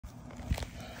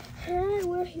Alright,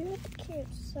 we're here at the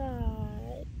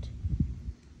campsite.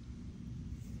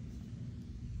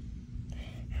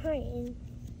 Alright, and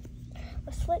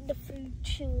let's let the food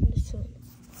chill in the sun.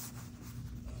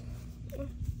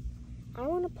 I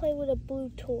want to play with a blue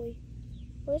toy.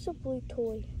 Where's a blue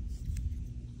toy?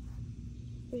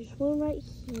 There's one right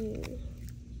here.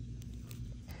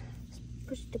 Let's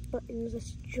push the buttons,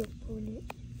 let's jump on it.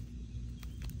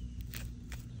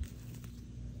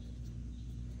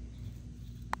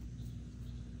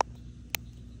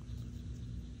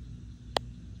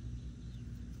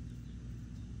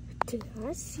 Did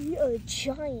I see a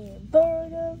giant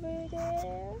bird over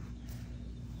there?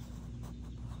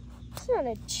 It's not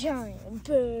a giant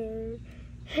bird.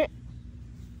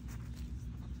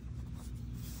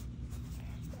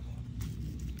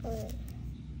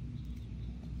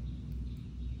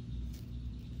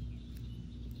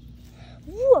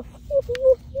 Woof, woof,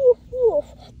 woof, woof, woof.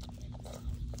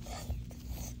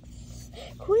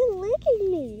 Quit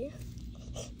licking me.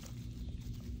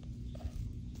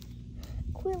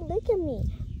 Quit licking me.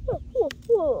 Woof, woof,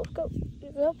 woof. Go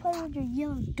play with your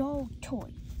yellow dog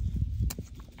toy.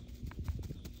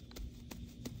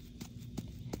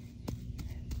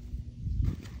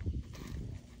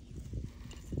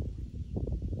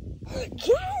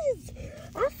 Yes!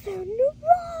 I found a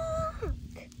rock!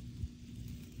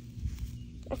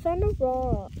 I found a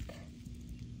rock.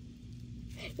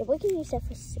 Yeah, we can use that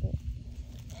for sitting.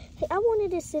 Hey, I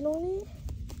wanted to sit on it.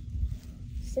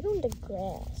 Sit on the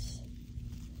grass.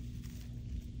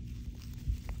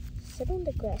 Sit on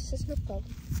the grass, it's no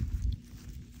problem.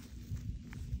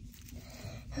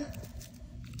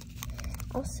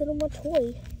 I'll sit on my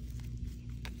toy.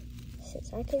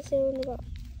 Since I can't sit on the rock.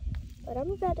 But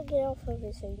I'm about to get off of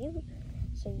it so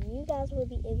you guys will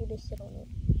be able to sit on it.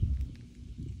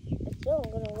 But still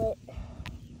I'm gonna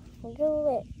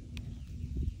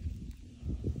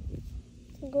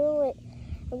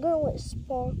let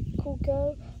Sparkle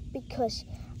go because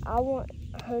I want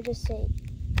her to sit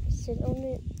on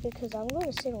it because I'm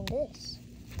gonna sit on this.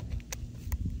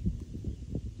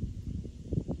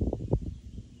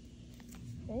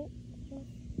 Right?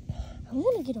 I'm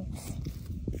gonna get on.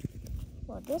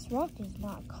 Well, this rock is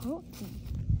not comfy.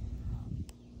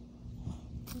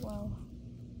 Well,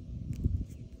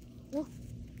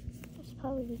 that's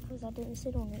probably because I didn't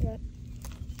sit on it right.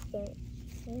 But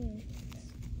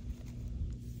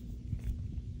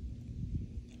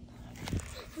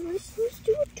let's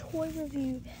do a toy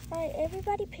review. Alright,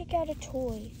 everybody pick out a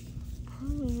toy. I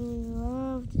really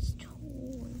love this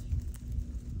toy.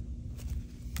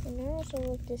 And I also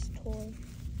love this toy.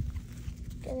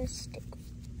 Gonna stick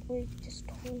with this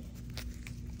toy.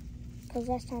 Because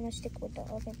last time I stick with the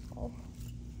other ball.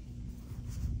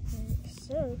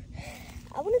 So,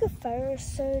 I want to go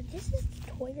first. So, this is the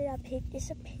toy that I picked. It's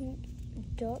a pink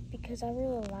duck because I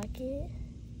really like it.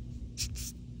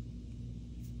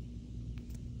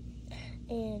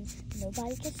 And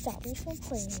nobody can stop me from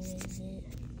playing with it.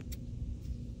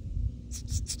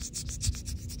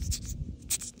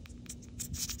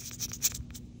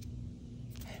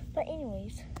 But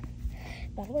anyways,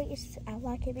 by the way, I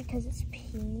like it because it's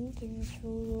pink and it's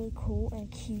really cool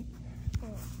and cute.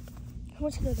 How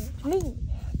much good is me?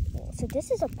 So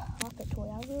this is a pocket toy.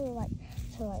 I really like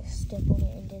to step on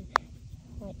it and then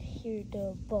hear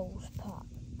the bowls pop.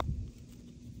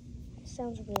 It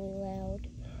sounds really loud.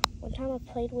 One time I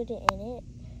played with it and it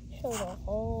showed a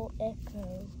whole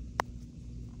echo.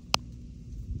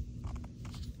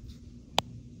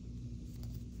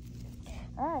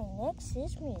 Alright, next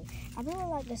is me. I really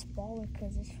like this ball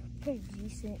because it's pretty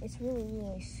decent. It's really,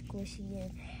 really squishy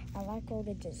and I like all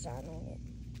the design on it.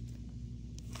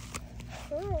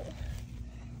 Alright,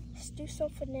 let's do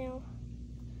something now.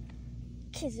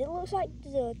 Kids, it looks like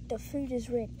the food is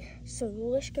ready. So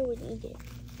let's go and eat it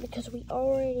because we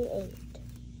already ate.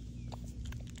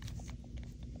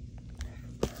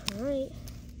 Alright.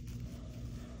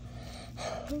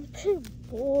 I'm pretty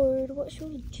bored. What should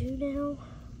we do now?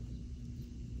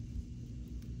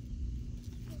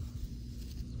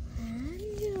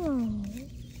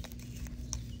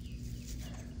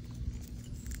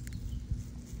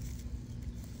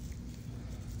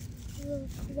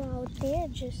 While they're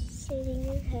just sitting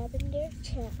and having their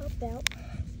chat about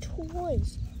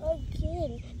toys.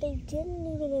 Again, they didn't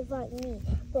even invite me.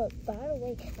 But by the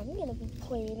way, I'm going to be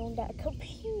playing on that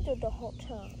computer the whole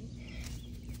time.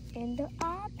 And the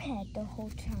iPad the whole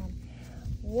time.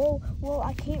 Whoa,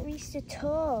 I can't reach the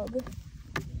tub.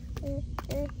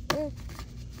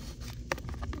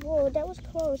 Whoa, that was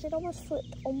close. It almost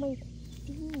flipped on my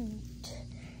feet.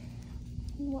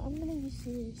 Well, I'm going to use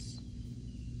this.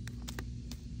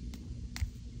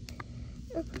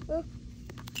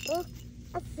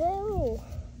 I fell.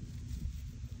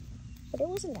 But it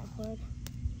wasn't that hard.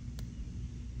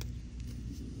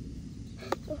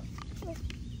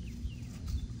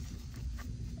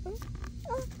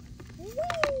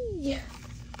 Whee!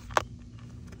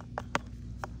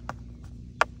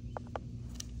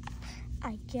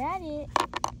 I got it.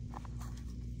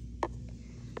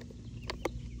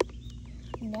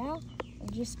 Now I'm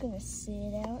just gonna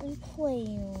sit out and play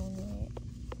on it.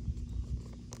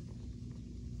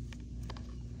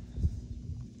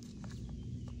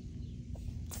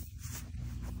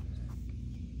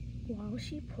 While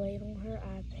she played on her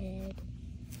iPad.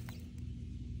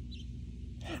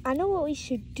 I know what we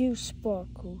should do,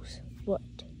 Sparkles. What?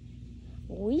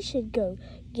 We should go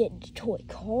get the toy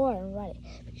car and ride it.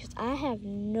 Because I have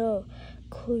no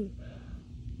clue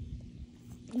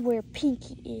where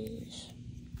Pinky is.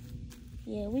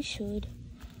 Yeah, we should.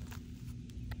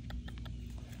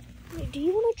 Do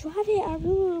you want to drive it? I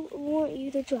really want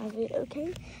you to drive it,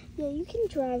 okay? Yeah, you can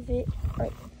drive it. All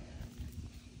right.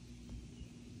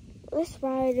 Let's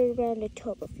ride it around the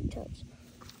tub a few times.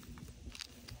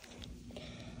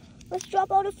 Let's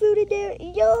drop all the food in there.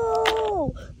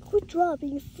 Yo! Quit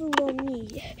dropping food on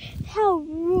me. How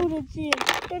rude is this?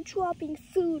 They're dropping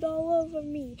food all over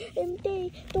me. And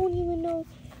they don't even know.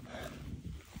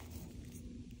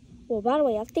 Well, by the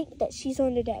way, I think that she's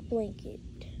under that blanket.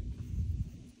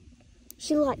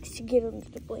 She likes to get under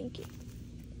the blanket.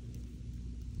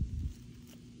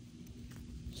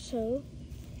 So,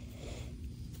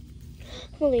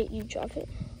 I'm gonna let you drop it.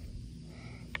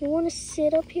 You want to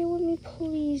sit up here with me?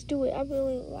 Please do it. I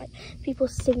really like people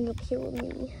sitting up here with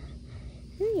me.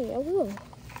 Hey, I will.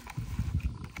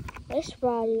 Let's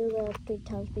ride it around 3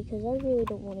 times because I really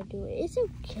don't want to do it. It's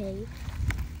okay.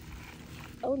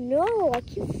 Oh no, I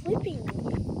keep flipping. I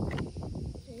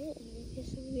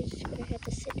guess I'm just going to have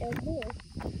to sit down more.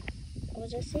 What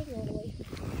was I saying all the way?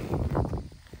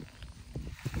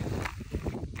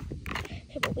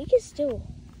 Hey, but we can still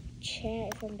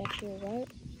chat if I'm back here, right?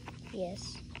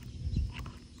 Yes.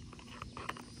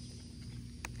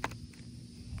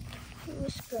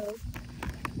 Let's go.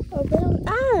 Oh, but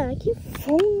I keep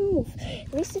falling off.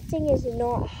 At least the thing is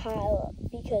not high up,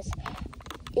 because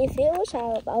if it was high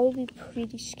up, I would be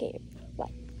pretty scared.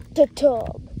 Like the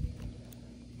tub.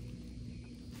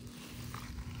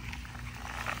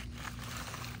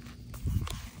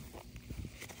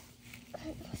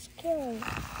 Let's go.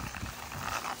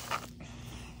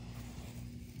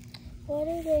 What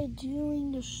are they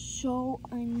doing? They're so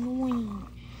annoying.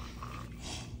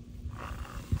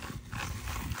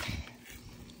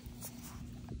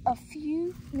 A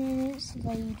few minutes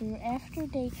later, after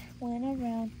they went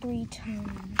around 3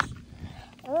 times.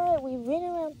 Alright, we went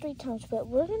around 3 times, but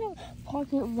we're going to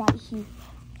park it right here.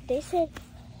 They said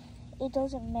it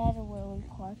doesn't matter where we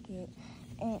park it.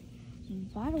 And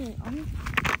by the way,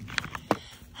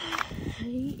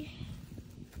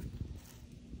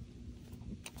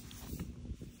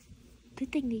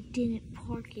 good thing they didn't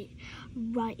park it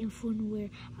right in front of where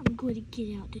I'm going to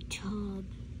get out the tub.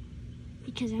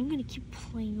 Because I'm going to keep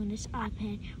playing on this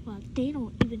iPad while they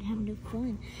don't even have no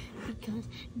fun. Because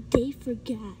they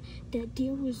forgot that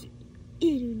there was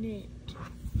internet.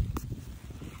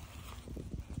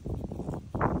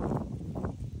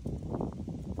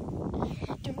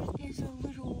 There is a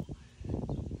little,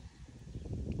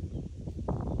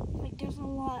 like there's a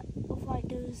lot of like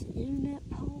those internet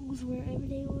poles wherever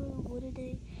they were. What are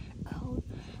they called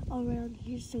around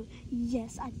here? So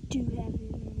yes, I do have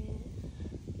internet.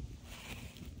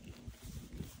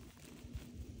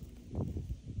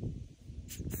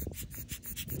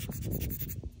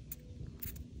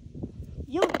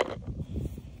 Yo,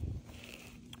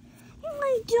 oh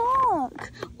my dog!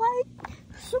 Why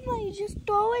somebody just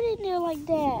throw it in there like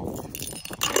that?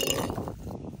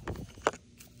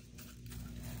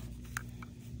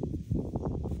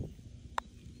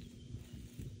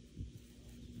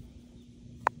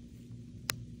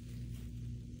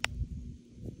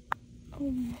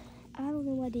 I don't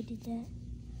know why they did that.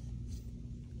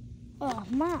 Oh,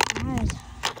 my eyes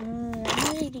hurt.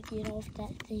 I need to get off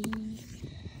that thing.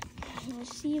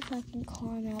 Let's see if I can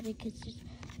climb out because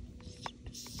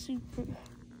it's super.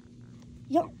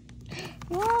 Yo!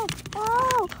 Whoa!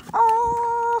 Oh! Oh!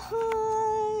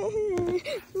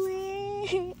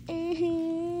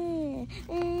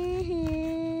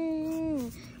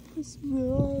 What's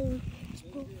wrong?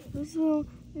 What's wrong?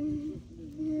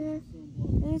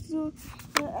 What's wrong?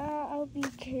 I'll be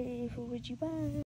careful with you. Bye.